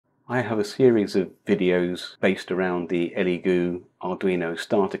I have a series of videos based around the LEGoo Arduino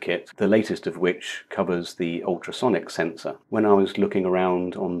starter kit, the latest of which covers the ultrasonic sensor. When I was looking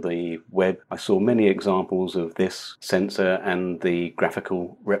around on the web, I saw many examples of this sensor and the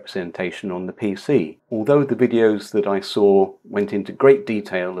graphical representation on the PC. Although the videos that I saw went into great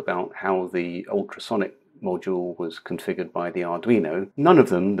detail about how the ultrasonic module was configured by the Arduino, none of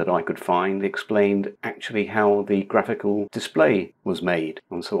them that I could find explained actually how the graphical display was made,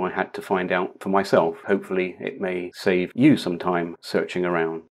 and so I had to find out for myself. Hopefully it may save you some time searching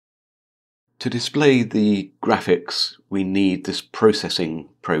around. To display the graphics we need this processing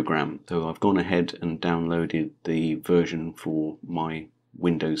program, so I've gone ahead and downloaded the version for my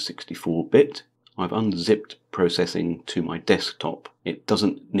Windows 64-bit. I've unzipped processing to my desktop. It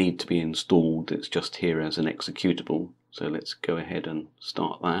doesn't need to be installed, it's just here as an executable. So let's go ahead and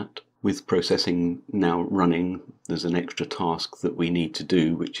start that. With processing now running, there's an extra task that we need to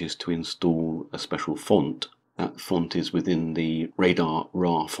do, which is to install a special font. That font is within the radar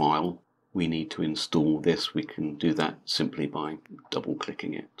RAR file. We need to install this. We can do that simply by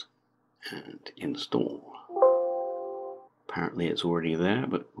double-clicking it and install. Apparently it's already there,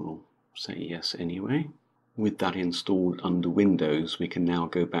 but we'll say yes anyway. With that installed under Windows, we can now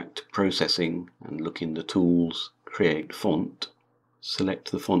go back to processing and look in the tools, create font,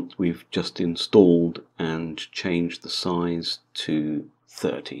 select the font we've just installed and change the size to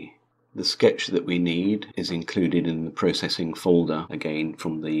 30. The sketch that we need is included in the processing folder, again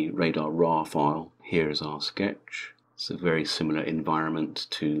from the radar RAR file. Here is our sketch. It's a very similar environment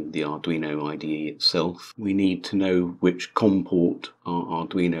to the Arduino IDE itself. We need to know which COM port our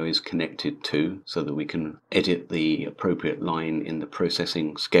Arduino is connected to so that we can edit the appropriate line in the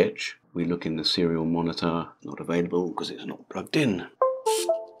processing sketch. We look in the serial monitor, not available because it's not plugged in.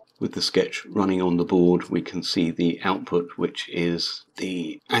 With the sketch running on the board, we can see the output, which is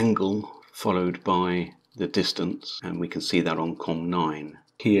the angle followed by the distance, and we can see that on COM9.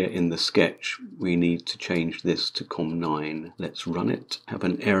 Here in the sketch we need to change this to COM9. Let's run it. I have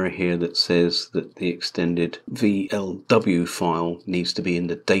an error here that says that the extended VLW file needs to be in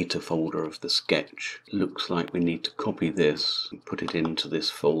the data folder of the sketch. Looks like we need to copy this and put it into this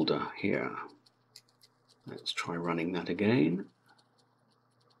folder here. Let's try running that again.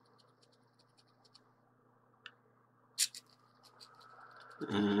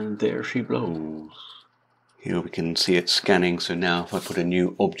 And there she blows. Here we can see it scanning, so now if I put a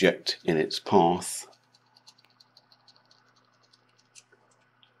new object in its path,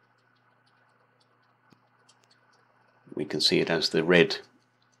 we can see it as the red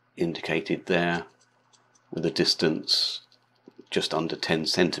indicated there, with a distance just under 10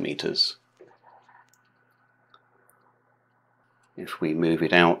 centimeters. If we move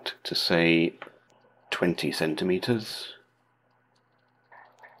it out to say 20 centimeters,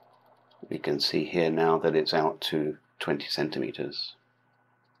 we can see here now that it's out to 20 centimeters.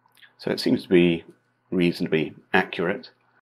 So it seems to be reasonably accurate.